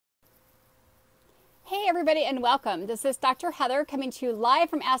Hey everybody and welcome. This is Dr. Heather coming to you live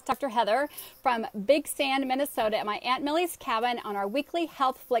from Ask Dr. Heather from Big Sand, Minnesota at my Aunt Millie's cabin on our weekly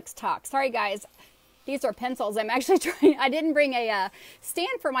Health-Flix talk. Sorry guys, these are pencils. I'm actually trying, I didn't bring a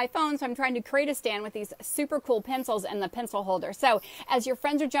stand for my phone, so I'm trying to create a stand with these super cool pencils and the pencil holder. So as your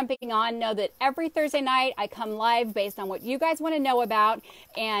friends are jumping on, know that every Thursday night I come live based on what you guys want to know about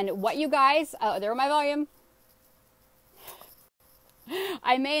and what you guys, there my volume.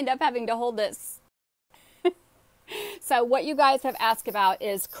 I may end up having to hold this. So what you guys have asked about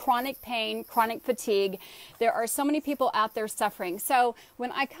is chronic pain, chronic fatigue. There are so many people out there suffering. So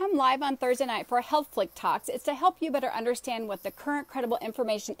when I come live on Thursday night for Health-Flix Talks, it's to help you better understand what the current credible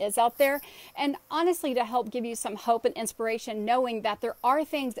information is out there, and honestly to help give you some hope and inspiration, knowing that there are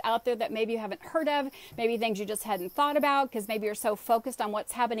things out there that maybe you haven't heard of, maybe things you just hadn't thought about because maybe you're so focused on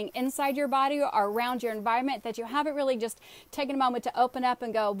what's happening inside your body or around your environment that you haven't really just taken a moment to open up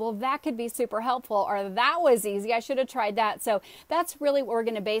and go, well, that could be super helpful, or that was easy. I should have tried that. So that's really what we're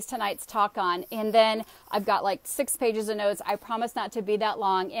going to base tonight's talk on. And then I've got like 6 pages of notes. I promise not to be that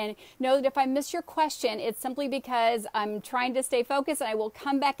long. And know that if I miss your question, it's simply because I'm trying to stay focused, and I will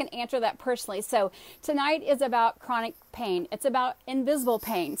come back and answer that personally. So tonight is about chronic pain. It's about invisible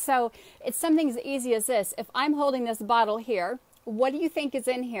pain. So it's something as easy as this. If I'm holding this bottle here, what do you think is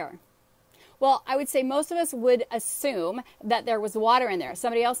in here? Well, I would say most of us would assume that there was water in there.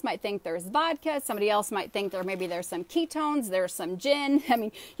 Somebody else might think there's vodka. Somebody else might think maybe there's some ketones, there's some gin. I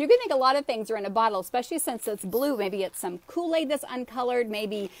mean, you can think a lot of things are in a bottle, especially since it's blue. Maybe it's some Kool-Aid that's uncolored.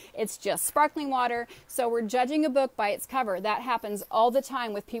 Maybe it's just sparkling water. So we're judging a book by its cover. That happens all the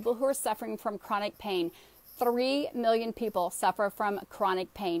time with people who are suffering from chronic pain. 3 million people suffer from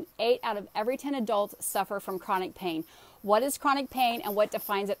chronic pain. 8 out of every 10 adults suffer from chronic pain. What is chronic pain and what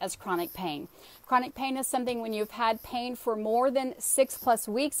defines it as chronic pain? Chronic pain is something when you've had pain for more than 6+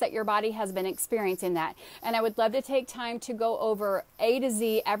 weeks that your body has been experiencing that. And I would love to take time to go over A to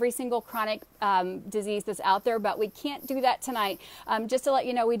Z, every single chronic disease that's out there, but we can't do that tonight. Just to let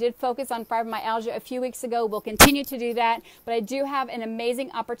you know, we did focus on fibromyalgia a few weeks ago. We'll continue to do that, but I do have an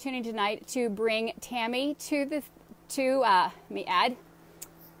amazing opportunity tonight to bring Tammy let me add.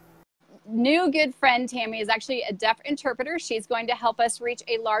 New good friend Tammy is actually a deaf interpreter. She's going to help us reach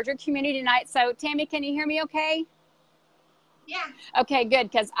a larger community tonight. So Tammy, can you hear me okay? Yeah. Okay,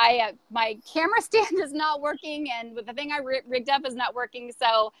 good, because my camera stand is not working, and the thing I rigged up is not working,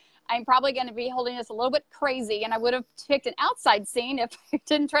 so I'm probably going to be holding this a little bit crazy, and I would have picked an outside scene if I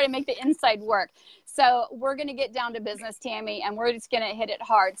didn't try to make the inside work. So we're going to get down to business, Tammy, and we're just going to hit it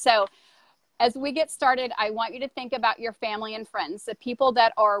hard. So as we get started, I want you to think about your family and friends, the people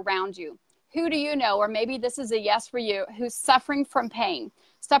that are around you. Who do you know, or maybe this is a yes for you, who's suffering from pain?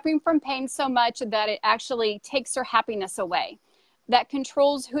 Suffering from pain so much that it actually takes their happiness away, that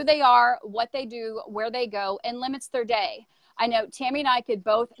controls who they are, what they do, where they go, and limits their day. I know Tammy and I could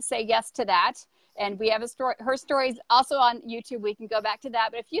both say yes to that. And we have her stories also on YouTube. We can go back to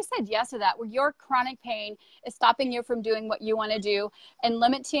that. But if you said yes to that, where your chronic pain is stopping you from doing what you want to do and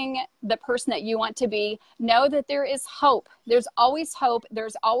limiting the person that you want to be, know that there is hope. There's always hope.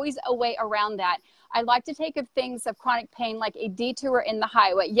 There's always a way around that. I like to take of things of chronic pain like a detour in the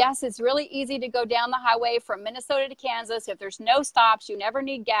highway. Yes, it's really easy to go down the highway from Minnesota to Kansas. If there's no stops, you never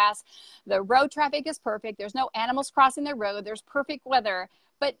need gas. The road traffic is perfect. There's no animals crossing the road. There's perfect weather.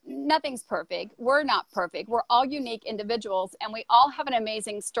 But nothing's perfect. We're not perfect. We're all unique individuals, and we all have an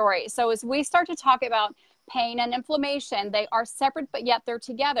amazing story. So as we start to talk about pain and inflammation, they are separate, but yet they're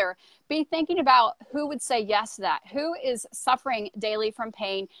together. Be thinking about who would say yes to that. Who is suffering daily from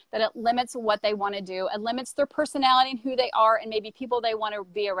pain that it limits what they want to do. It limits their personality and who they are and maybe people they want to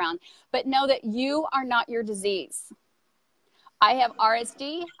be around. But know that you are not your disease. I have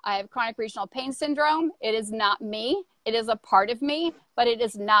RSD. I have chronic regional pain syndrome. It is not me. It is a part of me, but it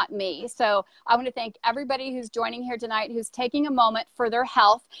is not me. So I want to thank everybody who's joining here tonight, who's taking a moment for their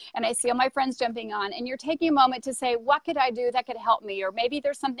health. And I see all my friends jumping on, and you're taking a moment to say, what could I do that could help me? Or maybe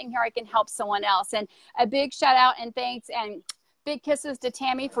there's something here I can help someone else. And a big shout out and thanks and big kisses to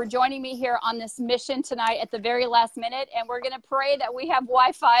Tammy for joining me here on this mission tonight at the very last minute. And we're going to pray that we have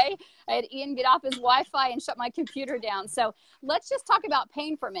Wi-Fi. I had Ian get off his Wi-Fi and shut my computer down. So let's just talk about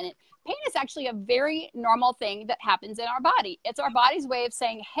pain for a minute. Pain is actually a very normal thing that happens in our body. It's our body's way of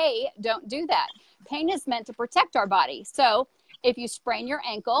saying, hey, don't do that. Pain is meant to protect our body. So if you sprain your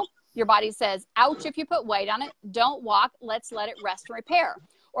ankle, your body says, ouch, if you put weight on it, don't walk, let's let it rest and repair.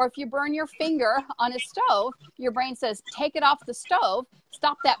 Or if you burn your finger on a stove, your brain says, take it off the stove,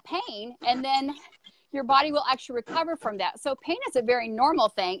 stop that pain, and then your body will actually recover from that. So pain is a very normal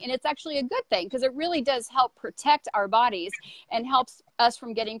thing, and it's actually a good thing because it really does help protect our bodies and helps us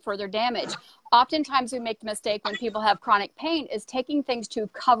from getting further damage. Oftentimes we make the mistake when people have chronic pain is taking things to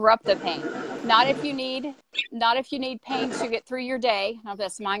cover up the pain. Not if you need pain to get through your day. I don't know if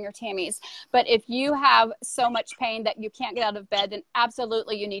that's mine or Tammy's, but if you have so much pain that you can't get out of bed, then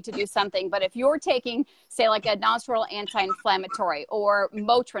absolutely you need to do something. But if you're taking, say, like a nonsteroidal anti-inflammatory or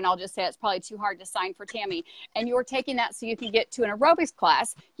Motrin, I'll just say it's probably too hard to sign for Tammy, and you're taking that so you can get to an aerobics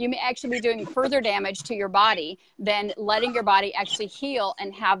class, you may actually be doing further damage to your body than letting your body actually heal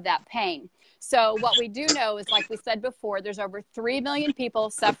and have that pain. So what we do know is, like we said before, there's over 3 million people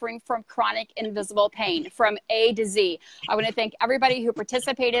suffering from chronic invisible pain from A to Z. I want to thank everybody who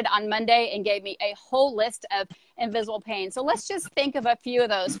participated on Monday and gave me a whole list of invisible pain. So let's just think of a few of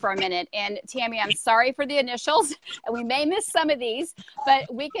those for a minute. And Tammy, I'm sorry for the initials, and we may miss some of these,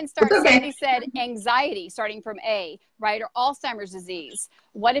 but we can start. Somebody said anxiety, starting from A, right? Or Alzheimer's disease.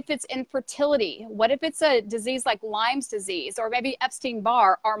 What if it's infertility? What if it's a disease like Lyme's disease, or maybe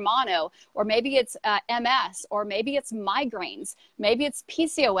Epstein-Barr or mono, or maybe it's MS, or maybe it's migraines, maybe it's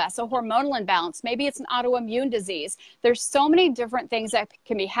PCOS, a hormonal imbalance, maybe it's an autoimmune disease. There's so many different things that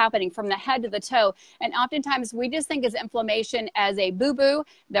can be happening from the head to the toe. And oftentimes we just think of inflammation as a boo-boo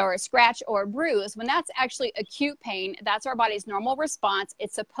or a scratch or a bruise, when that's actually acute pain. That's our body's normal response.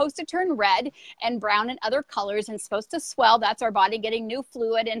 It's supposed to turn red and brown and other colors and supposed to swell. That's our body getting new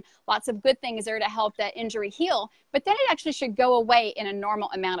fluid and lots of good things there to help that injury heal. But then it actually should go away in a normal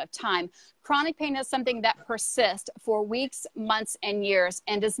amount of time. Chronic pain is something that persists for weeks, months, and years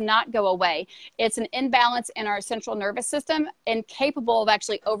and does not go away. It's an imbalance in our central nervous system, incapable of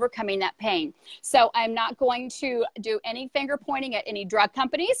actually overcoming that pain. So I'm not going to do any finger pointing at any drug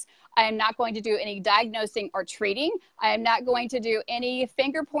companies. I am not going to do any diagnosing or treating. I am not going to do any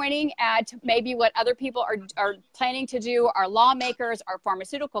finger pointing at maybe what other people are planning to do, our lawmakers, our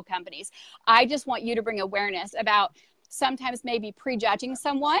pharmaceutical companies. I just want you to bring awareness about sometimes maybe prejudging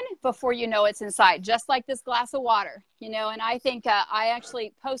someone before you know it's inside, just like this glass of water, you know. And I think I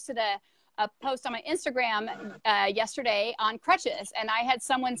actually posted a post on my Instagram yesterday on crutches, and I had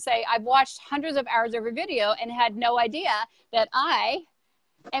someone say, I've watched hundreds of hours of your video and had no idea that I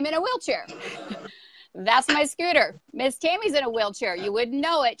am in a wheelchair. That's my scooter. Miss Tammy's in a wheelchair. You wouldn't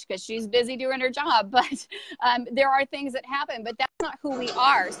know it because she's busy doing her job, but there are things that happen, but that's not who we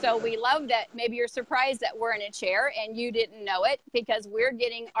are. So we love that maybe you're surprised that we're in a chair and you didn't know it, because we're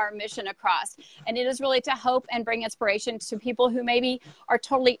getting our mission across. And it is really to hope and bring inspiration to people who maybe are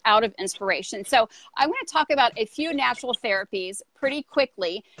totally out of inspiration. So I want to talk about a few natural therapies pretty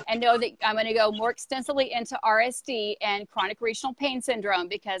quickly, and know that I'm going to go more extensively into RSD and chronic regional pain syndrome,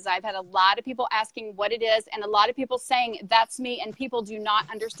 because I've had a lot of people asking what it is, and a lot of people saying that's me, and people do not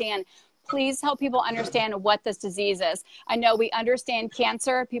understand. Please help people understand what this disease is. I know we understand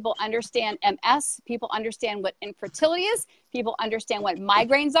cancer, people understand MS, people understand what infertility is, people understand what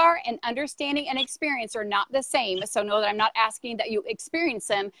migraines are, and understanding and experience are not the same. So know that I'm not asking that you experience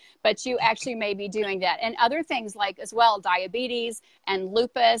them, but you actually may be doing that. And other things like as well, diabetes and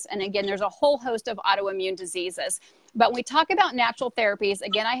lupus, and again, there's a whole host of autoimmune diseases. But when we talk about natural therapies,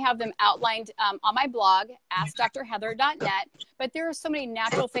 again, I have them outlined on my blog, AskDrHeather.net. But there are so many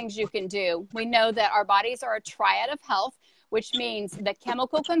natural things you can do. We know that our bodies are a triad of health, which means the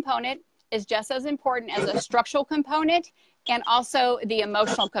chemical component is just as important as a structural component, and also the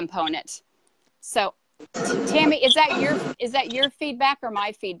emotional component. So, Tammy, is that your feedback or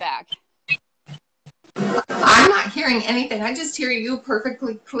my feedback? I'm not hearing anything. I just hear you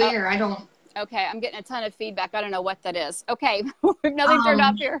perfectly clear. I don't. Okay, I'm getting a ton of feedback. I don't know what that is. Okay, nothing turned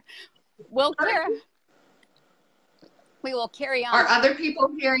off here. We will carry on. Are other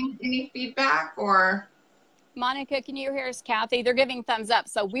people hearing any feedback, or? Monica, can you hear us? Kathy, they're giving thumbs up.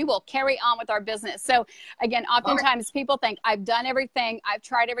 So we will carry on with our business. So again, oftentimes people think I've done everything, I've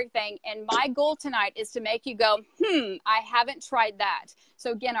tried everything. And my goal tonight is to make you go, I haven't tried that.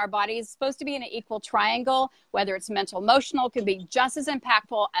 So again, our body is supposed to be in an equal triangle, whether it's mental, emotional, could be just as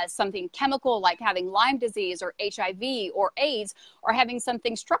impactful as something chemical like having Lyme disease or HIV or AIDS, or having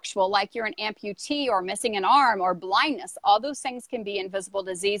something structural like you're an amputee or missing an arm or blindness. All those things can be invisible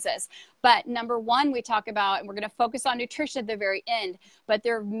diseases. But number one, we talk about, and we're going to focus on nutrition at the very end, but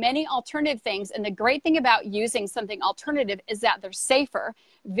there are many alternative things. And the great thing about using something alternative is that they're safer,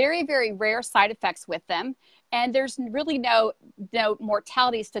 very, very rare side effects with them. And there's really no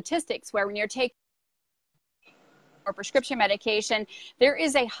mortality statistics where when you're taking or prescription medication, there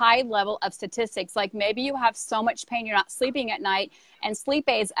is a high level of statistics. Like maybe you have so much pain, you're not sleeping at night, and sleep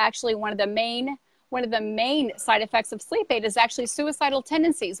aid is actually one of the main side effects of sleep aid is actually suicidal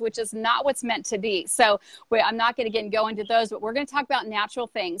tendencies, which is not what's meant to be. So I'm not going to go into those, but we're going to talk about natural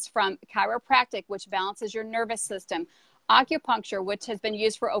things from chiropractic, which balances your nervous system, acupuncture, which has been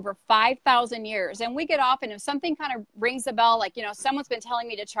used for over 5,000 years. And we get off, and if something kind of rings a bell, like, you know, someone's been telling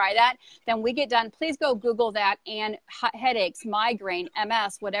me to try that, then we get done. Please go Google that and headaches, migraine,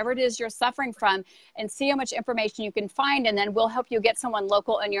 MS, whatever it is you're suffering from, and see how much information you can find. And then we'll help you get someone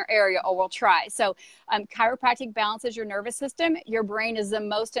local in your area, or we'll try. So chiropractic balances your nervous system. Your brain is the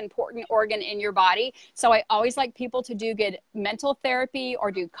most important organ in your body. So I always like people to do good mental therapy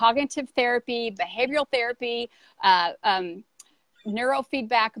or do cognitive therapy, behavioral therapy,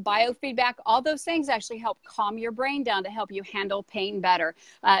 neurofeedback, biofeedback. All those things actually help calm your brain down to help you handle pain better.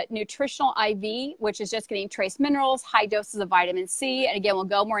 Nutritional IV, which is just getting trace minerals, high doses of vitamin C. And again, we'll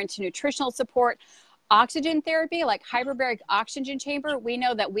go more into nutritional support. Oxygen therapy, like hyperbaric oxygen chamber, we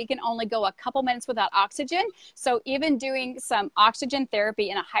know that we can only go a couple minutes without oxygen. So even doing some oxygen therapy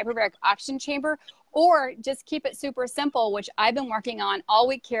in a hyperbaric oxygen chamber, or just keep it super simple, which I've been working on all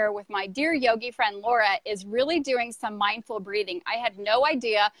week here with my dear yogi friend Laura, is really doing some mindful breathing. I had no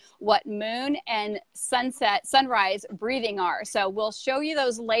idea what moon and sunrise breathing are. So we'll show you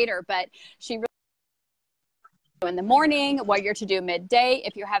those later, but she really in the morning, what you're to do midday,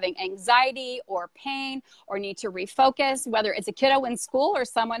 if you're having anxiety or pain or need to refocus, whether it's a kiddo in school or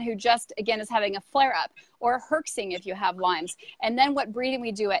someone who just, again, is having a flare up, or herxing if you have Lyme's. And then what breathing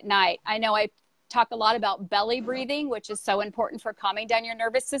we do at night. I know I talk a lot about belly breathing, which is so important for calming down your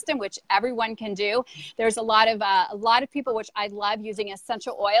nervous system, which everyone can do. There's a lot of people, which I love, using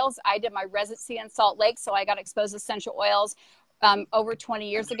essential oils. I did my residency in Salt Lake, so I got exposed to essential oils over 20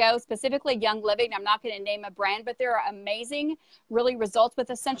 years ago, specifically Young Living. I'm not going to name a brand, but there are amazing, really, results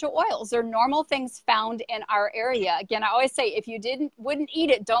with essential oils. They're normal things found in our area. Again, I always say, if you wouldn't eat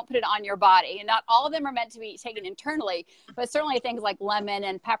it, don't put it on your body. And not all of them are meant to be taken internally, but certainly things like lemon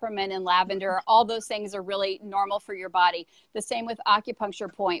and peppermint and lavender, all those things are really normal for your body. The same with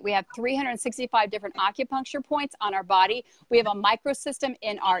acupuncture point. We have 365 different acupuncture points on our body. We have a microsystem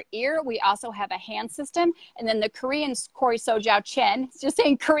in our ear. We also have a hand system. And then the Korean Kori Soja Chen, just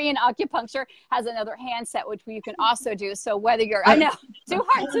saying Korean acupuncture, has another hand set, which you can also do. So whether you're, I know, too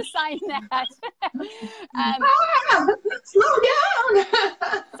hard to sign that. Slow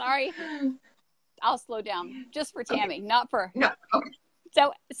down. Sorry. I'll slow down just for Tammy, okay. Not for. No. Okay.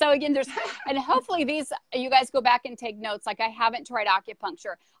 So again, and hopefully these, you guys go back and take notes. Like, I haven't tried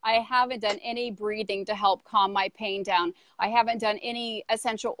acupuncture. I haven't done any breathing to help calm my pain down. I haven't done any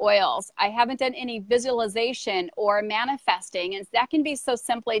essential oils. I haven't done any visualization or manifesting. And that can be so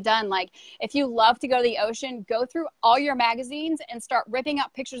simply done. Like, if you love to go to the ocean, go through all your magazines and start ripping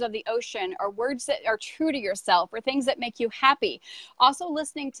out pictures of the ocean, or words that are true to yourself, or things that make you happy. Also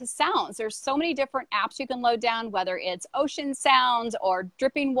listening to sounds. There's so many different apps you can load down, whether it's ocean sounds or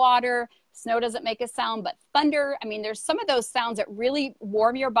dripping water. Snow doesn't make a sound, but thunder. I mean, there's some of those sounds that really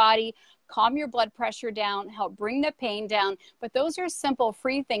warm your body, calm your blood pressure down, help bring the pain down. But those are simple,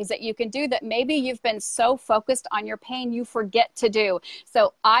 free things that you can do that maybe you've been so focused on your pain you forget to do.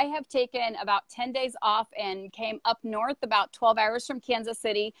 So I have taken about 10 days off and came up north about 12 hours from Kansas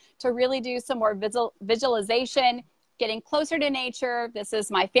City to really do some more visualization, getting closer to nature. This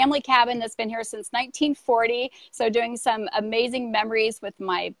is my family cabin that's been here since 1940. So doing some amazing memories with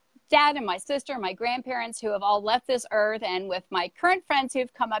my dad and my sister and my grandparents who have all left this earth, and with my current friends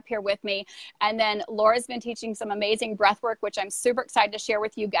who've come up here with me. And then Laura's been teaching some amazing breath work, which I'm super excited to share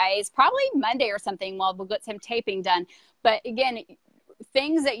with you guys, probably Monday or something, while we'll get some taping done. But again,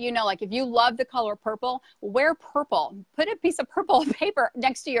 things that, you know, like if you love the color purple, wear purple. Put a piece of purple paper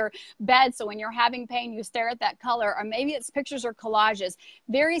next to your bed, so when you're having pain, you stare at that color. Or maybe it's pictures or collages.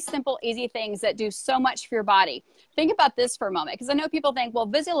 Very simple, easy things that do so much for your body. Think about this for a moment, because I know people think, well,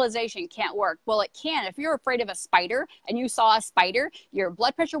 visualization can't work. Well, it can. If you're afraid of a spider and you saw a spider, your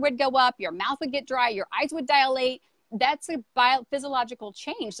blood pressure would go up, your mouth would get dry, your eyes would dilate. That's a physiological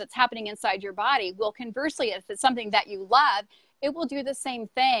change that's happening inside your body. Well, conversely, if it's something that you love, it will do the same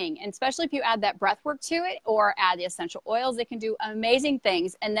thing. And especially if you add that breath work to it, or add the essential oils, it can do amazing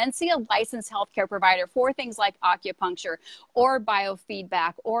things. And then see a licensed healthcare provider for things like acupuncture or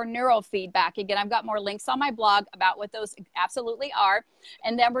biofeedback or neurofeedback. Again, I've got more links on my blog about what those absolutely are.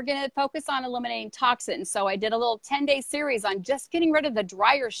 And then we're going to focus on eliminating toxins. So I did a little 10-day series on just getting rid of the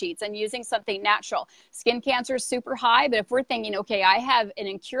dryer sheets and using something natural. Skin cancer is super high, but if we're thinking, okay, I have an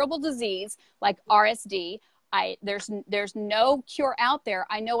incurable disease like RSD, there's no cure out there.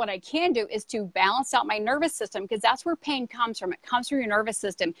 I know what I can do is to balance out my nervous system, because that's where pain comes from. It comes from your nervous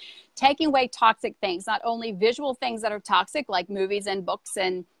system. Taking away toxic things, not only visual things that are toxic, like movies and books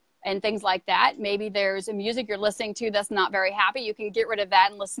and things like that. Maybe there's a music you're listening to that's not very happy. You can get rid of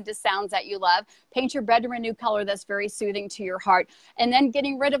that and listen to sounds that you love. Paint your bedroom a new color that's very soothing to your heart. And then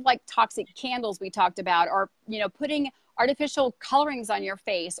getting rid of like toxic candles we talked about, or, you know, putting artificial colorings on your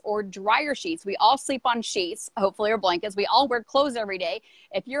face or dryer sheets. We all sleep on sheets, hopefully, or blankets. We all wear clothes every day.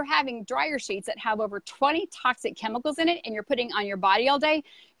 If you're having dryer sheets that have over 20 toxic chemicals in it and you're putting on your body all day,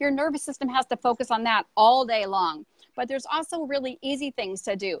 your nervous system has to focus on that all day long. But there's also really easy things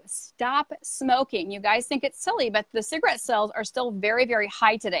to do. Stop smoking. You guys think it's silly, but the cigarette sales are still very, very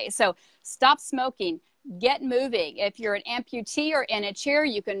high today. So stop smoking. Get moving. If you're an amputee or in a chair,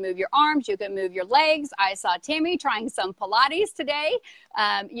 you can move your arms, you can move your legs. I saw Tammy trying some Pilates today,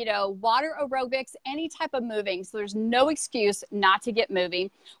 you know, water aerobics, any type of moving. So there's no excuse not to get moving,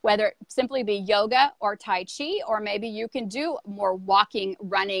 whether it simply be yoga or Tai Chi, or maybe you can do more walking,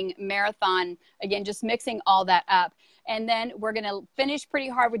 running, marathon, again, just mixing all that up. And then we're going to finish pretty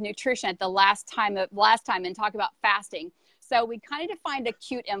hard with nutrition at the last time and talk about fasting. So we kind of defined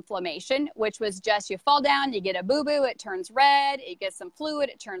acute inflammation, which was just you fall down, you get a boo-boo, it turns red, it gets some fluid,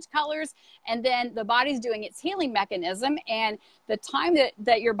 it turns colors, and then the body's doing its healing mechanism. And the time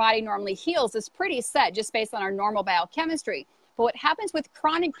that your body normally heals is pretty set just based on our normal biochemistry. But what happens with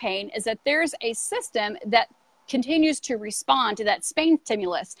chronic pain is that there's a system that continues to respond to that pain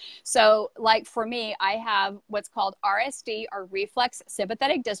stimulus. So like for me, I have what's called RSD, or reflex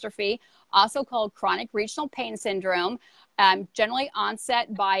sympathetic dystrophy, also called chronic regional pain syndrome, generally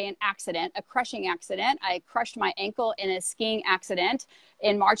onset by an accident, a crushing accident. I crushed my ankle in a skiing accident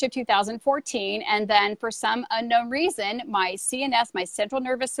in March of 2014. And then for some unknown reason, my CNS, my central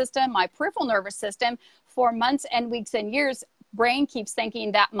nervous system, my peripheral nervous system, for months and weeks and years, brain keeps thinking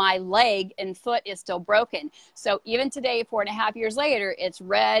that my leg and foot is still broken. So even today, 4.5 years later, it's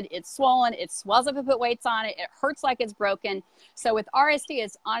red, it's swollen, it swells up if I put weights on it, it hurts like it's broken. So with RSD,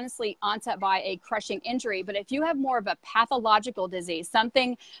 it's honestly onset by a crushing injury. But if you have more of a pathological disease,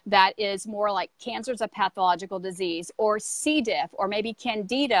 something that is more like cancer's a pathological disease, or C. diff, or maybe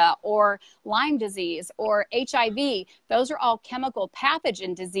candida, or Lyme disease, or HIV, those are all chemical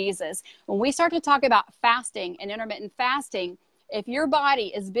pathogen diseases. When we start to talk about fasting and intermittent fasting, if your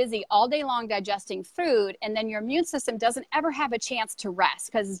body is busy all day long digesting food, and then your immune system doesn't ever have a chance to rest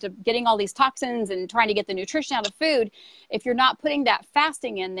because it's getting all these toxins and trying to get the nutrition out of food, if you're not putting that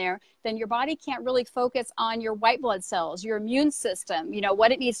fasting in there, then your body can't really focus on your white blood cells, your immune system, you know,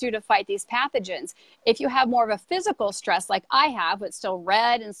 what it needs to do to fight these pathogens. If you have more of a physical stress like I have, but still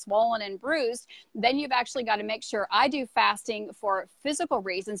red and swollen and bruised, then you've actually got to make sure I do fasting for physical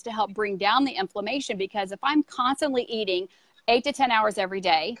reasons to help bring down the inflammation. Because if I'm constantly eating 8 to 10 hours every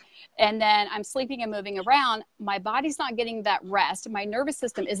day, and then I'm sleeping and moving around, my body's not getting that rest. My nervous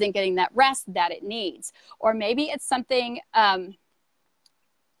system isn't getting that rest that it needs. Or maybe it's something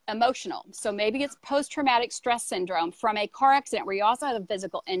emotional. So maybe it's post-traumatic stress syndrome from a car accident where you also have a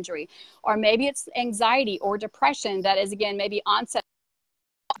physical injury. Or maybe it's anxiety or depression that is, again, maybe onset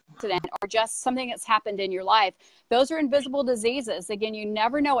accident or just something that's happened in your life. Those are invisible diseases. Again, you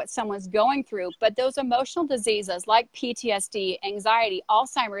never know what someone's going through, but those emotional diseases like PTSD, anxiety,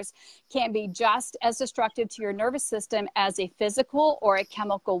 Alzheimer's can be just as destructive to your nervous system as a physical or a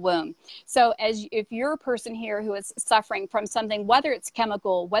chemical wound. So if you're a person here who is suffering from something, whether it's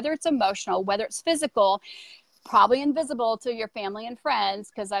chemical, whether it's emotional, whether it's physical, probably invisible to your family and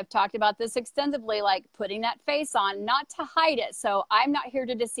friends, because I've talked about this extensively, like putting that face on, not to hide it. So I'm not here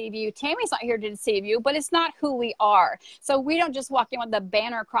to deceive you. Tammy's not here to deceive you, but it's not who we are. So we don't just walk in with a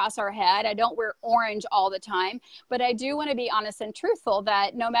banner across our head. I don't wear orange all the time, but I do want to be honest and truthful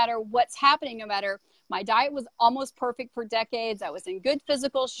that no matter what's happening, no matter, my diet was almost perfect for decades. I was in good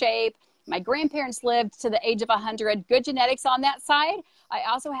physical shape. My grandparents lived to the age of 100, good genetics on that side. I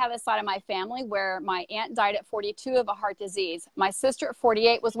also have a side of my family where my aunt died at 42 of a heart disease. My sister at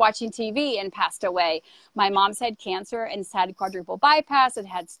 48 was watching TV and passed away. My mom's had cancer and has had quadruple bypass and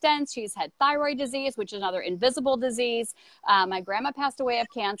had stents. She's had thyroid disease, which is another invisible disease. My grandma passed away of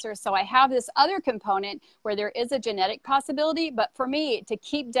cancer. So I have this other component where there is a genetic possibility. But for me, to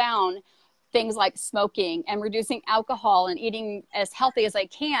keep down things like smoking and reducing alcohol and eating as healthy as I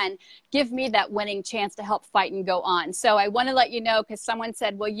can, give me that winning chance to help fight and go on. So I want to let you know, because someone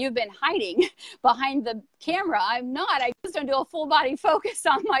said, well, you've been hiding behind the camera. I'm not. I just don't do a full body focus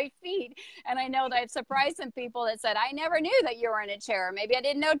on my feet. And I know that I've surprised some people that said, I never knew that you were in a chair. Maybe I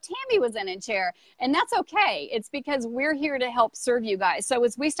didn't know Tammy was in a chair. And that's okay. It's because we're here to help serve you guys. So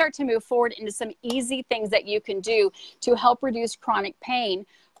as we start to move forward into some easy things that you can do to help reduce chronic pain,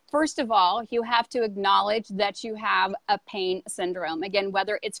 first of all, you have to acknowledge that you have a pain syndrome. Again,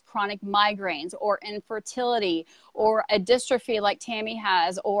 whether it's chronic migraines or infertility or a dystrophy like Tammy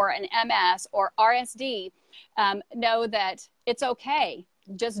has or an MS or RSD, know that it's okay.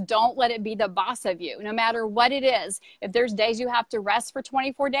 just don't let it be the boss of you, no matter what it is. If there's days you have to rest for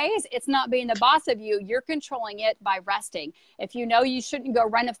 24 days, it's not being the boss of you. You're controlling it by resting. If you know you shouldn't go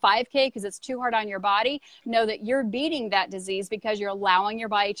run a 5K because it's too hard on your body, know that you're beating that disease because you're allowing your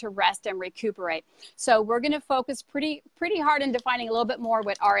body to rest and recuperate. So we're going to focus pretty hard in defining a little bit more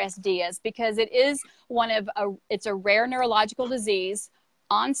what RSD is, because it is it's a rare neurological disease,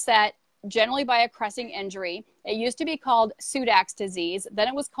 onset generally by a crushing injury. It used to be called Sudak's disease. Then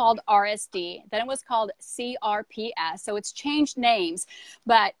it was called RSD. Then it was called CRPS. So it's changed names,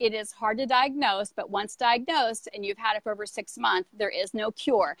 but it is hard to diagnose. But once diagnosed and you've had it for over 6 months, there is no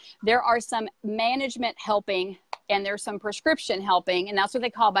cure. There are some management helping and there's some prescription helping, and that's what they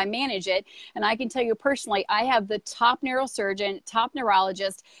call by manage it. And I can tell you personally, I have the top neurosurgeon, top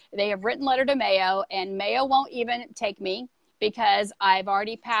neurologist. They have written letter to Mayo, and Mayo won't even take me, because I've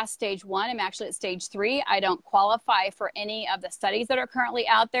already passed stage 1. I'm actually at stage 3. I don't qualify for any of the studies that are currently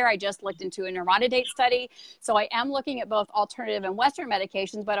out there. I just looked into a neuronidate study. So I am looking at both alternative and Western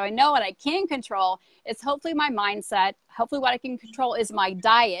medications, but I know what I can control is hopefully my mindset. Hopefully what I can control is my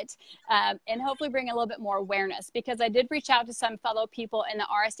diet, and hopefully bring a little bit more awareness, because I did reach out to some fellow people in the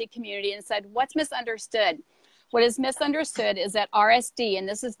RSD community and said, what's misunderstood? What is misunderstood is that RSD, and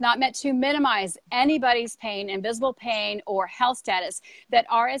this is not meant to minimize anybody's pain, invisible pain, or health status, that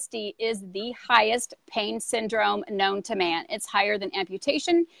RSD is the highest pain syndrome known to man. It's higher than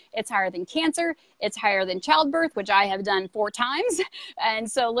amputation, it's higher than cancer, it's higher than childbirth, which I have done 4 times.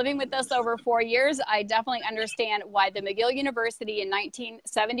 And so living with this over 4 years, I definitely understand why the McGill University in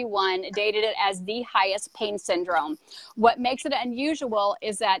 1971 dated it as the highest pain syndrome. What makes it unusual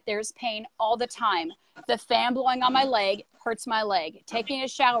is that there's pain all the time. The fan blowing on my leg hurts my leg. Taking a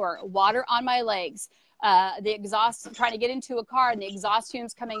shower, water on my legs. The exhaust, trying to get into a car and the exhaust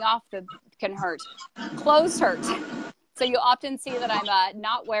fumes coming off can hurt. Clothes hurt. So you often see that I'm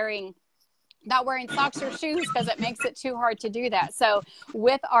not wearing socks or shoes because it makes it too hard to do that. So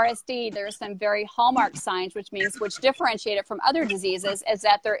with RSD, there's some very hallmark signs, which differentiate it from other diseases, is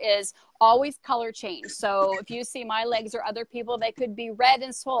that there is always color change. So if you see my legs or other people, they could be red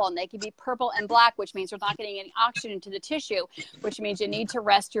and swollen. They could be purple and black, which means they're not getting any oxygen to the tissue, which means you need to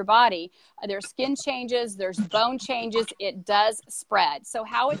rest your body. There's skin changes, there's bone changes. It does spread. So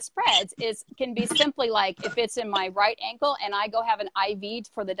how it spreads can be simply like if it's in my right ankle and I go have an IV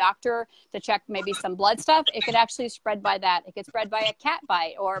for the doctor to check maybe some blood stuff, it could actually spread by that. It could spread by a cat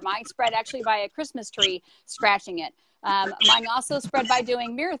bite, or mine spread actually by a Christmas tree scratching it. Mine also spread by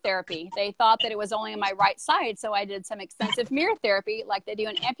doing mirror therapy. They thought that it was only on my right side, so I did some extensive mirror therapy like they do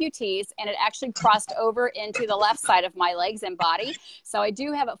in amputees, and it actually crossed over into the left side of my legs and body. So I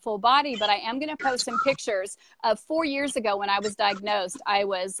do have it full body, but I am going to post some pictures of 4 years ago when I was diagnosed. I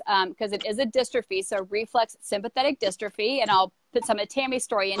was, because it is a dystrophy, so reflex sympathetic dystrophy, and I'll put some of Tammy's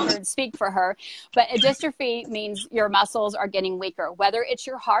story in here to speak for her. But a dystrophy means your muscles are getting weaker, whether it's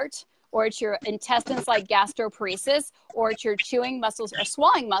your heart, or it's your intestines like gastroparesis, or it's your chewing muscles or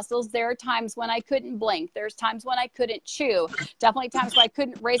swallowing muscles. There are times when I couldn't blink. There's times when I couldn't chew. Definitely times when I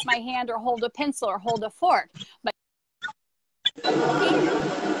couldn't raise my hand or hold a pencil or hold a fork. But I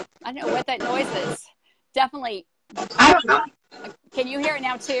don't know what that noise is. Definitely. I don't know. Can you hear it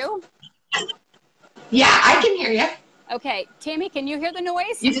now too? Yeah, I can hear you. Okay, Tammy, can you hear the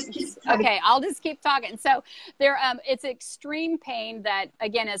noise? You just keep talking. Okay, I'll just keep talking. So it's extreme pain that,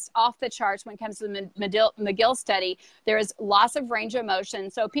 again, is off the charts when it comes to the McGill study. There is loss of range of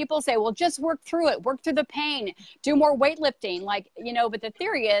motion. So people say, well, just work through it, work through the pain, do more weightlifting. But the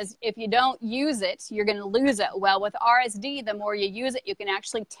theory is if you don't use it, you're going to lose it. Well, with RSD, the more you use it, you can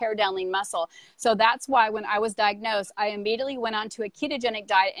actually tear down lean muscle. So that's why when I was diagnosed, I immediately went on to a ketogenic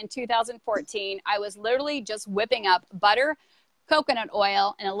diet in 2014. I was literally just whipping up butter, coconut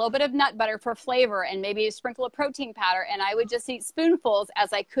oil, and a little bit of nut butter for flavor, and maybe a sprinkle of protein powder. And I would just eat spoonfuls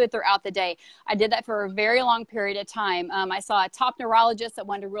as I could throughout the day. I did that for a very long period of time. I saw a top neurologist that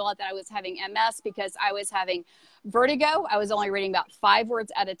wanted to rule out that I was having MS because I was having vertigo. I was only reading about 5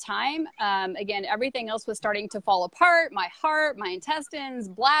 words at a time. Again, everything else was starting to fall apart. My heart, my intestines,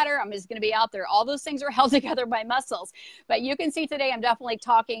 bladder, I'm just going to be out there. All those things are held together by muscles. But you can see today I'm definitely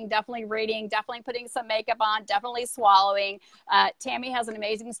talking, definitely reading, definitely putting some makeup on, definitely swallowing. Tammy has an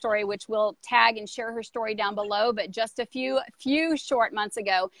amazing story, which we'll tag and share her story down below. But just a few short months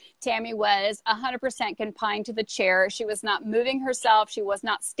ago, Tammy was 100% confined to the chair. She was not moving herself. She was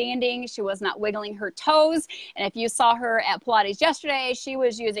not standing. She was not wiggling her toes. And if you saw her at Pilates yesterday, she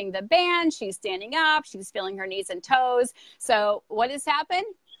was using the band. She's standing up. She's feeling her knees and toes. So what has happened?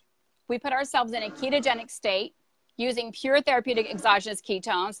 We put ourselves in a ketogenic state using pure therapeutic exogenous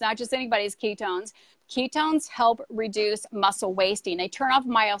ketones, not just anybody's ketones. Ketones help reduce muscle wasting. They turn off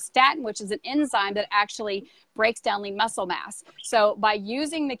myostatin, which is an enzyme that actually breaks down lean muscle mass. So by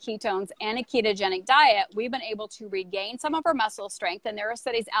using the ketones and a ketogenic diet, we've been able to regain some of our muscle strength. And there are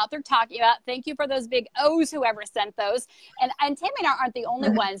studies out there talking about, thank you for those big O's, whoever sent those. And Tammy and I aren't the only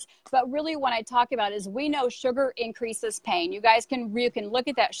ones, but really what I talk about is we know sugar increases pain. You guys can look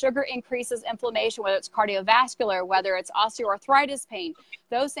at that. Sugar increases inflammation, whether it's cardiovascular, whether it's osteoarthritis pain,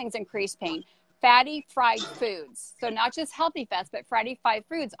 those things increase pain. Fatty fried foods, so not just healthy fats, but fatty fried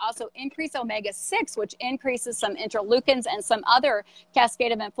foods also increase omega-6, which increases some interleukins and some other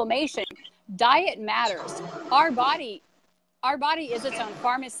cascade of inflammation. Diet matters. Our body is its own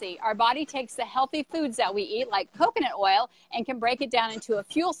pharmacy. Our body takes the healthy foods that we eat, like coconut oil, and can break it down into a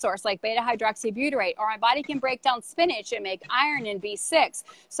fuel source like beta-hydroxybutyrate, or our body can break down spinach and make iron and B6.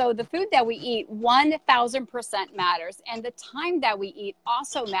 So the food that we eat 1,000% matters, and the time that we eat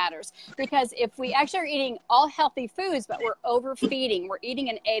also matters, because if we actually are eating all healthy foods, but we're overfeeding, we're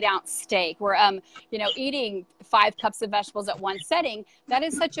eating an 8-ounce steak, we're eating 5 cups of vegetables at one setting, that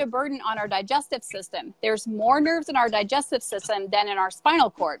is such a burden on our digestive system. There's more nerves in our digestive system than in our spinal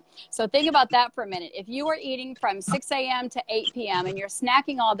cord. So think about that for a minute. If you are eating from 6 a.m. to 8 p.m. and you're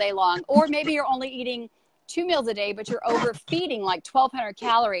snacking all day long, or maybe you're only eating 2 meals a day, but you're overfeeding like 1,200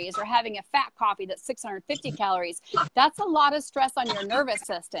 calories, or having a fat coffee that's 650 calories, that's a lot of stress on your nervous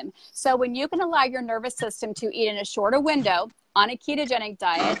system. So when you can allow your nervous system to eat in a shorter window, on a ketogenic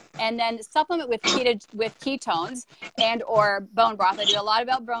diet, and then supplement with ketones and or bone broth. I do a lot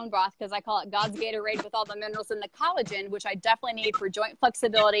about bone broth because I call it God's Gatorade with all the minerals and the collagen, which I definitely need for joint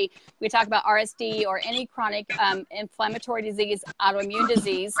flexibility. We talk about RSD or any chronic inflammatory disease, autoimmune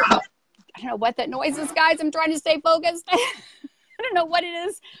disease. I don't know what that noise is, guys. I'm trying to stay focused. I don't know what it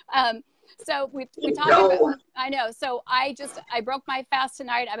is. So we talked about, I know. So I broke my fast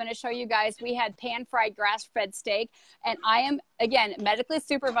tonight. I'm going to show you guys. We had pan-fried grass-fed steak, and I am, again, medically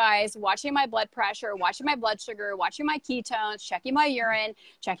supervised, watching my blood pressure, watching my blood sugar, watching my ketones, checking my urine,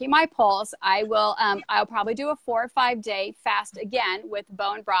 checking my pulse. I'll probably do a 4 or 5 day fast again with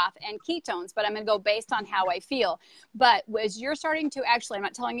bone broth and ketones, but I'm going to go based on how I feel. But as you're starting to actually, I'm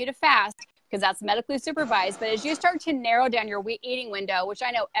not telling you to fast, because that's medically supervised. But as you start to narrow down your eating window, which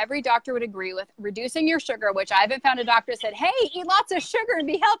I know every doctor would agree with, reducing your sugar, which I haven't found a doctor said, hey, eat lots of sugar and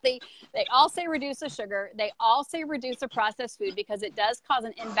be healthy. They all say reduce the sugar. They all say reduce the processed food because it does cause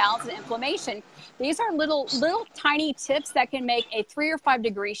an imbalance and inflammation. These are little tiny tips that can make a 3 or 5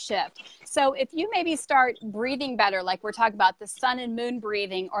 degree shift. So if you maybe start breathing better, like we're talking about the sun and moon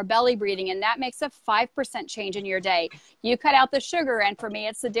breathing or belly breathing, and that makes a 5% change in your day. You cut out the sugar, and for me,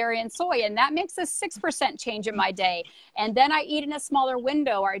 it's the dairy and soy, and that makes a 6% change in my day. And then I eat in a smaller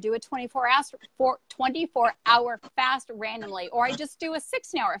window, or I do a 24-hour fast randomly, or I just do a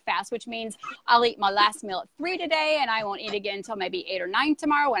 16-hour fast, which means I'll eat my last meal at 3 today, and I won't eat again until maybe 8 or 9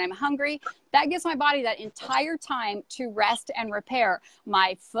 tomorrow when I'm hungry. That gives my body that entire time to rest and repair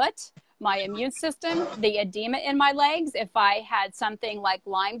my foot, my immune system, the edema in my legs. If I had something like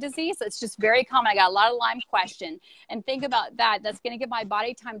Lyme disease, it's just very common. I got a lot of Lyme question. And think about that. That's going to give my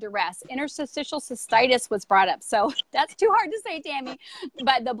body time to rest. Interstitial cystitis was brought up. So that's too hard to say, Tammy.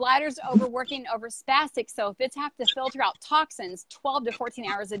 But the bladder's overworking, overspastic. So if it's have to filter out toxins 12 to 14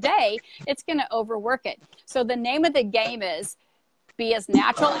 hours a day, it's going to overwork it. So the name of the game is be as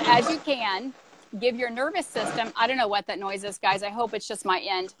natural as you can. Give your nervous system, I don't know what that noise is, guys. I hope it's just my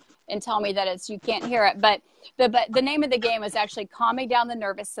end and tell me that you can't hear it. But the name of the game is actually calming down the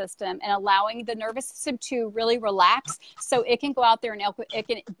nervous system and allowing the nervous system to really relax so it can go out there and it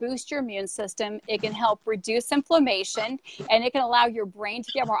can boost your immune system. It can help reduce inflammation, and it can allow your brain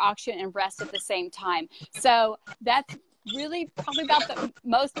to get more oxygen and rest at the same time. So that's really probably about the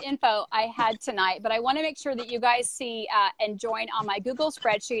most info I had tonight, but I want to make sure that you guys see and join on my Google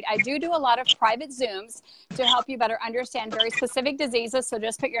spreadsheet. I do a lot of private Zooms to help you better understand very specific diseases, so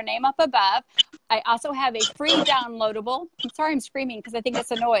just put your name up above. I also have a free downloadable. I'm sorry I'm screaming because I think it's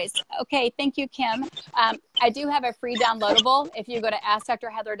a noise. Okay, thank you, Kim. I do have a free downloadable. If you go to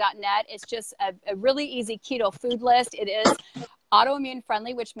AskDrHeather.net, it's just a really easy keto food list. It is autoimmune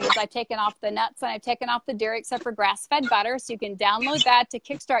friendly, which means I've taken off the nuts and I've taken off the dairy except for grass-fed butter. So you can download that to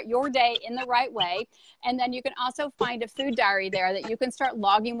kickstart your day in the right way. And then you can also find a food diary there that you can start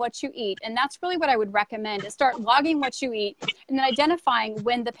logging what you eat. And that's really what I would recommend, is start logging what you eat and then identifying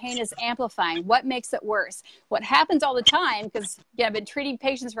when the pain is amplifying, what makes it worse. What happens all the time, because I've been treating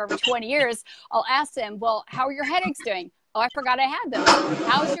patients for over 20 years, I'll ask them, well, how are your headaches doing? Oh, I forgot I had those.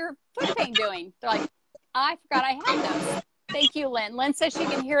 How's your foot pain doing? They're like, I forgot I had those. Thank you, Lynn. Lynn says she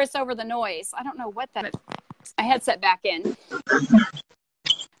can hear us over the noise. I don't know what that is. My headset back in.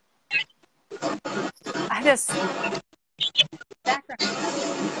 Why does background?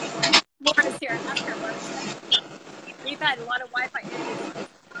 Laura's here. I'm here, Laura. We've had a lot of Wi-Fi issues.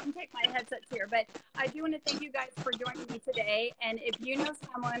 I can take my headsets here, but I do want to thank you guys for joining me today. And if you know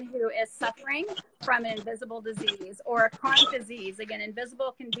someone who is suffering from an invisible disease or a chronic disease, again,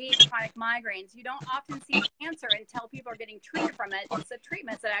 invisible can be chronic migraines. You don't often see cancer until people are getting treated from it. It's the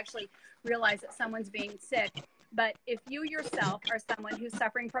treatments that actually realize that someone's being sick. But if you yourself are someone who's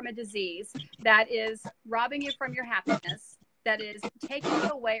suffering from a disease that is robbing you from your happiness, that is taking you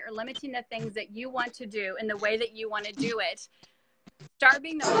away or limiting the things that you want to do in the way that you want to do it, start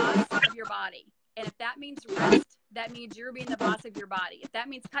being the boss of your body. And if that means rest, that means you're being the boss of your body. If that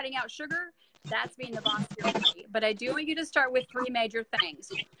means cutting out sugar, that's being the boss of your body. But I do want you to start with 3 major things.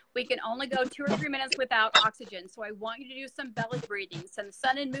 We can only go 2 or 3 minutes without oxygen. So I want you to do some belly breathing, some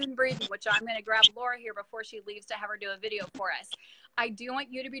sun and moon breathing, which I'm going to grab Laura here before she leaves to have her do a video for us. I do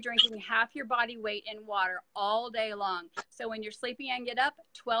want you to be drinking half your body weight in water all day long. So when you're sleeping and get up,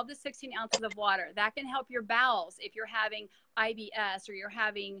 12 to 16 ounces of water. That can help your bowels if you're having IBS or you're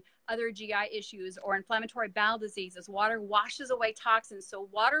having other GI issues or inflammatory bowel diseases. Water washes away toxins. So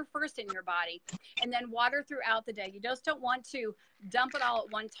water first in your body, and then water throughout the day. You just don't want to dump it all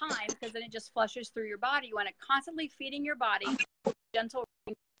at one time because then it just flushes through your body. You want to constantly feeding your body gentle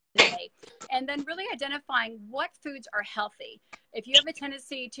day. And then really identifying what foods are healthy. If you have a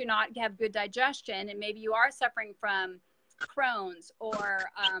tendency to not have good digestion and maybe you are suffering from Crohn's or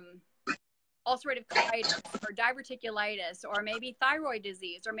ulcerative colitis or diverticulitis or maybe thyroid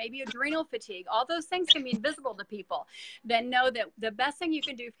disease or maybe adrenal fatigue, all those things can be invisible to people, then know that the best thing you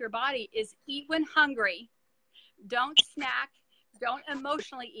can do for your body is eat when hungry. Don't snack. Don't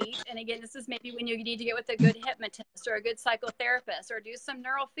emotionally eat. And again, this is maybe when you need to get with a good hypnotist or a good psychotherapist or do some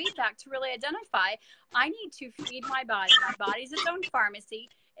neural feedback to really identify, I need to feed my body. My body's its own pharmacy.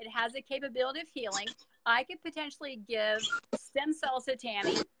 It has a capability of healing. I could potentially give stem cells to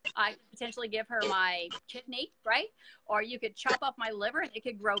Tammy. I could potentially give her my kidney, right? Or you could chop off my liver and it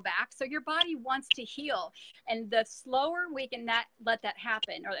could grow back. So your body wants to heal. And the slower we can let that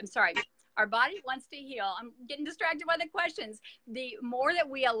happen, or I'm sorry, our body wants to heal. I'm getting distracted by the questions. The more that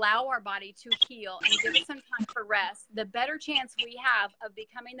we allow our body to heal and give it some time for rest, the better chance we have of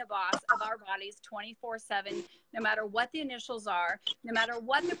becoming the boss of our bodies 24/7, no matter what the initials are, no matter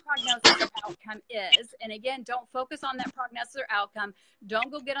what the prognosis or outcome is. And again, don't focus on that prognosis or outcome.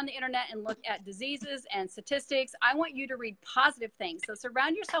 Don't go get on the internet and look at diseases and statistics. I want you to read positive things. So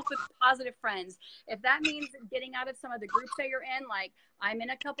surround yourself with positive friends. If that means getting out of some of the groups that you're in, like I'm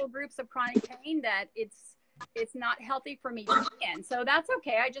in a couple groups of chronic pain that it's not healthy for me to be in. So that's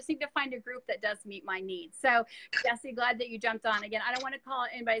okay. I just need to find a group that does meet my needs. So Jesse, glad that you jumped on. Again, I don't want to call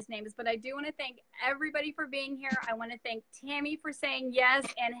anybody's names, but I do want to thank everybody for being here. I want to thank Tammy for saying yes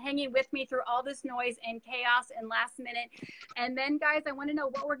and hanging with me through all this noise and chaos and last minute. And then guys, I want to know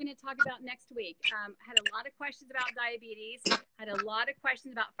what we're going to talk about next week. I had a lot of questions about diabetes, had a lot of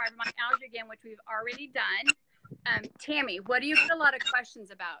questions about fibromyalgia again, which we've already done. Tammy, what do you get a lot of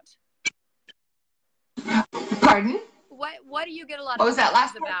questions about? Pardon? What do you get a lot What of was that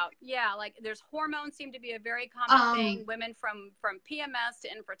questions last about? Yeah, like there's hormones seem to be a very common thing. Women from PMS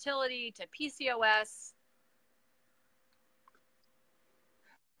to infertility to PCOS.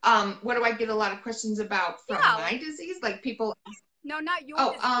 What do I get a lot of questions about from my disease? Like people. No, not your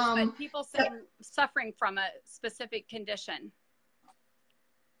disease, but people saying suffering from a specific condition.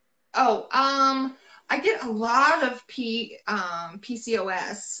 I get a lot of PCOS,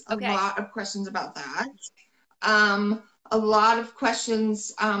 a lot of questions about that. A lot of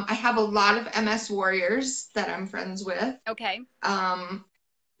questions. I have a lot of MS warriors that I'm friends with. Okay.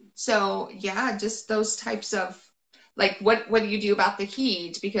 So yeah, just those types of, like, what do you do about the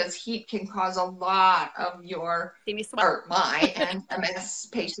heat? Because heat can cause a lot of your, or my and MS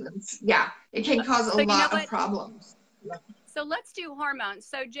patients. Yeah, it can cause a lot of problems. So let's do hormones.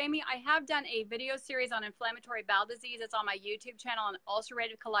 So Jamie, I have done a video series on inflammatory bowel disease. It's on my YouTube channel on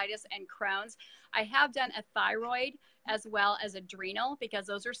ulcerative colitis and Crohn's. I have done a thyroid as well as adrenal because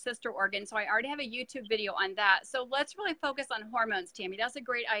those are sister organs. So I already have a YouTube video on that. So let's really focus on hormones, Tammy. That's a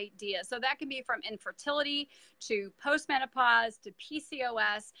great idea. So that can be from infertility to postmenopause to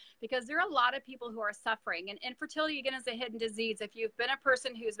PCOS, because there are a lot of people who are suffering. And infertility, again, is a hidden disease. If you've been a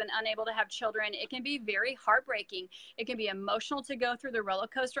person who's been unable to have children, it can be very heartbreaking. It can be emotional to go through the roller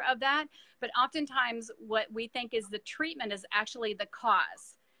coaster of that. But oftentimes what we think is the treatment is actually the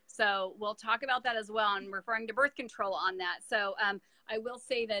cause. So we'll talk about that as well. I'm referring to birth control on that. So I will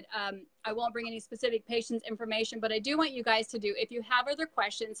say that I won't bring any specific patient's information, but I do want you guys to do, if you have other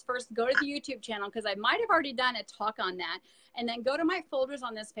questions, first go to the YouTube channel, because I might have already done a talk on that. And then go to my folders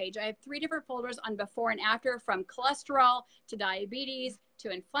on this page. I have 3 different folders on before and after, from cholesterol to diabetes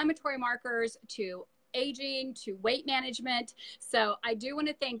to inflammatory markers to aging to weight management. So I do want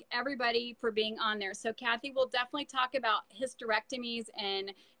to thank everybody for being on there. So Kathy will definitely talk about hysterectomies,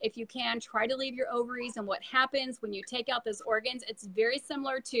 and if you can, try to leave your ovaries and what happens when you take out those organs. It's very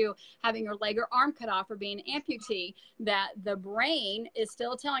similar to having your leg or arm cut off or being an amputee, that the brain is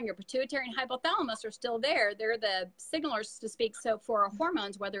still telling your pituitary and hypothalamus are still there. They're the signalers to speak. So for our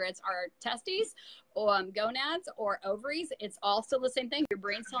hormones, whether it's our testes, gonads or ovaries, it's all still the same thing. Your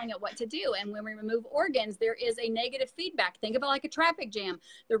brain's telling it what to do. And when we remove organs, there is a negative feedback. Think about like a traffic jam.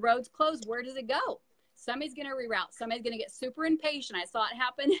 The road's closed. Where does it go? Somebody's going to reroute. Somebody's going to get super impatient. I saw it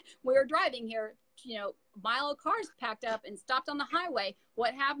happen. We were driving here, you know, mile of cars packed up and stopped on the highway.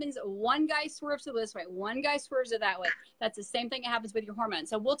 What happens? One guy swerves to this way. One guy swerves to that way. That's the same thing that happens with your hormones.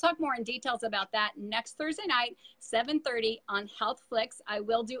 So we'll talk more in details about that next Thursday night, 7:30 on Health-Flix. I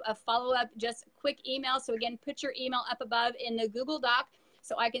will do a follow-up, just quick email. So again, put your email up above in the Google Doc,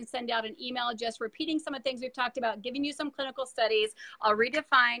 so I can send out an email just repeating some of the things we've talked about, giving you some clinical studies. I'll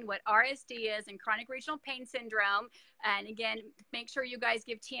redefine what RSD is and chronic regional pain syndrome. And again, make sure you guys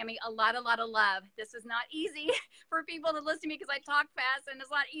give Tammy a lot of love. This is not easy for people to listen to me because I talk fast, and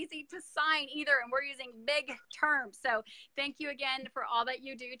it's not easy to sign either. And we're using big terms. So thank you again for all that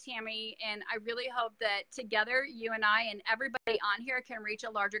you do, Tammy. And I really hope that together, you and I and everybody on here can reach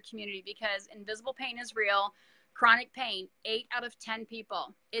a larger community, because invisible pain is real. Chronic pain, 8 out of 10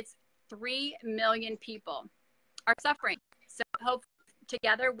 people. It's 3 million people are suffering. So hope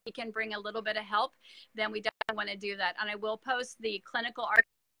together we can bring a little bit of help. Then we definitely want to do that. And I will post the clinical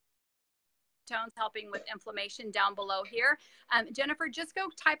tones helping with inflammation down below here. Jennifer, just go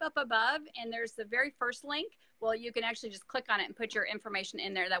type up above, and there's the very first link. Well, you can actually just click on it and put your information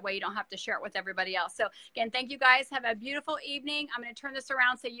in there. That way you don't have to share it with everybody else. So again, thank you guys. Have a beautiful evening. I'm going to turn this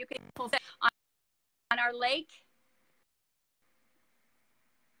around so you can on our lake.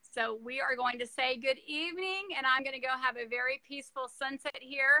 So we are going to say good evening, and I'm going to go have a very peaceful sunset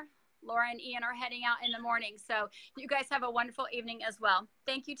here. Laura and Ian are heading out in the morning. So you guys have a wonderful evening as well.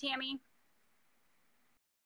 Thank you, Tammy.